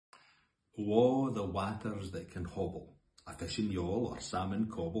Woe the waters that can hobble a fishing yawl or salmon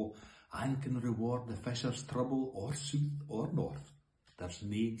cobble, and can reward the fisher's trouble or south or north. There's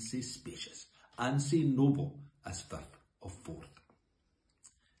nae sae spacious and sae noble as Firth of Forth.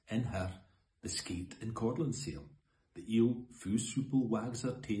 In her the skate and codlin sail, the eel fu supple wags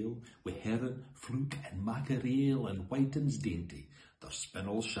her tail, wi' heron, fluke and mackerel and whitens dainty, their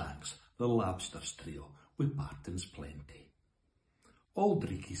spinel shanks, the lobsters trail, wi' partins plenty.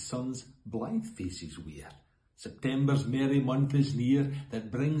 Aldrichie's sons blithe faces wear, September's merry month is near,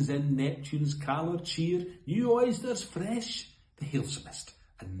 that brings in Neptune's calor cheer, new oysters fresh, the halesomest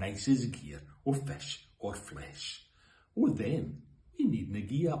and nicest gear o' fish or flesh. Oh then, we needna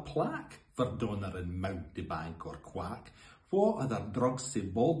gie a plaque for donor and mountebank or quack. What other drugs sae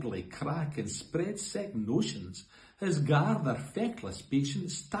boldly crack and spread sick notions, as gar their feckless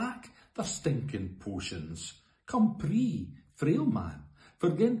patients stack their stinking potions. Come frail man,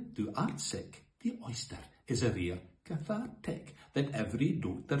 forgin thou art sick, the oyster is a rare cathartic that every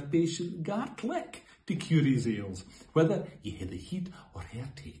doctor patient gart lick to cure his ails, whether ye hae the heat or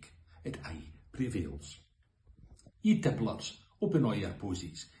hairtake, it aye prevails. Ye tipplers, open all your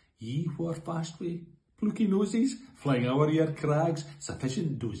posies, ye who are fast wi' plucky noses, fling o'er your crags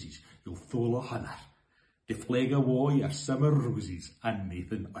sufficient doses, you'll thole a hunner, to fleg awa your summer roses and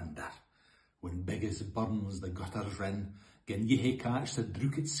naething under. When big as burns the gutters rin, gin ye hae catch the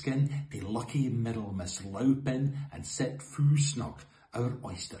drookit skin, the lucky middle miss loupin and sit foo snug our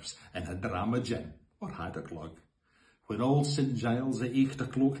oysters in a dram o' gin or haddock lug. When all St. Giles at 8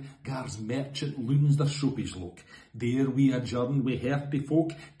 o'clock gars merchant loons their soapies look, there we adjourn wi' hearty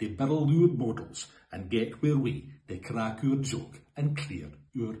folk to birl our bodles and get where we to crack our joke and clear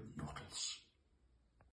our noddles.